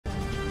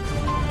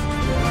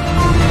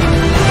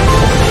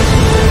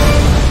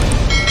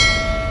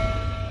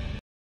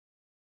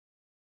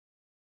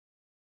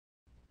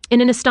In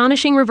an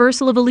astonishing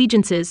reversal of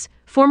allegiances,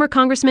 former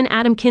Congressman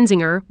Adam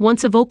Kinzinger,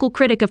 once a vocal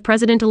critic of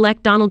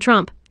President-elect Donald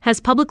Trump, has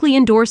publicly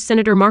endorsed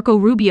Senator Marco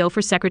Rubio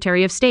for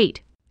Secretary of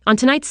State. On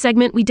tonight's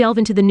segment, we delve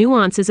into the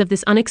nuances of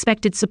this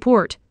unexpected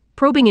support,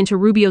 probing into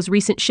Rubio's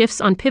recent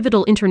shifts on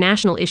pivotal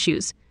international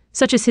issues,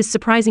 such as his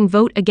surprising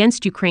vote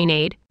against Ukraine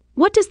aid.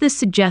 What does this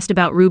suggest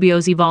about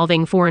Rubio's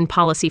evolving foreign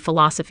policy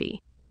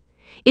philosophy?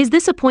 Is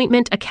this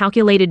appointment a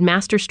calculated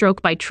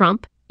masterstroke by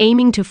Trump,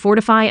 aiming to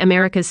fortify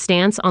America's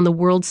stance on the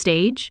world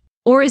stage?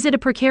 Or is it a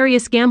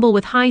precarious gamble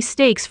with high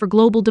stakes for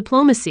global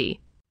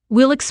diplomacy?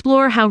 We'll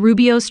explore how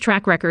Rubio's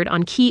track record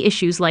on key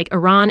issues like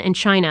Iran and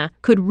China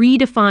could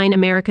redefine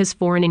America's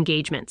foreign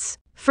engagements.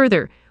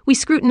 Further, we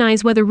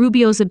scrutinize whether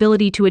Rubio's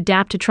ability to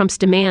adapt to Trump's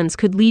demands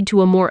could lead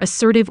to a more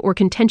assertive or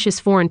contentious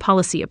foreign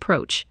policy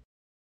approach.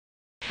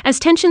 As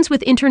tensions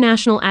with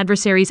international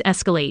adversaries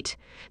escalate,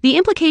 the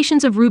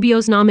implications of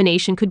Rubio's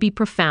nomination could be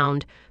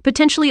profound,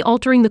 potentially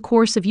altering the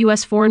course of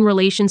U.S. foreign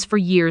relations for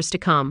years to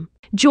come.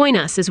 Join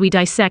us as we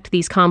dissect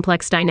these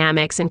complex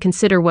dynamics and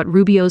consider what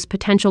Rubio's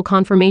potential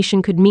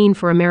confirmation could mean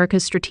for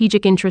America's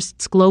strategic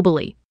interests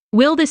globally.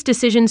 Will this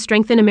decision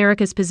strengthen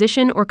America's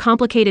position or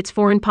complicate its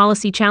foreign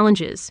policy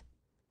challenges?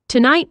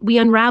 Tonight, we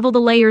unravel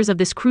the layers of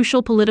this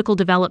crucial political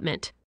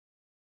development,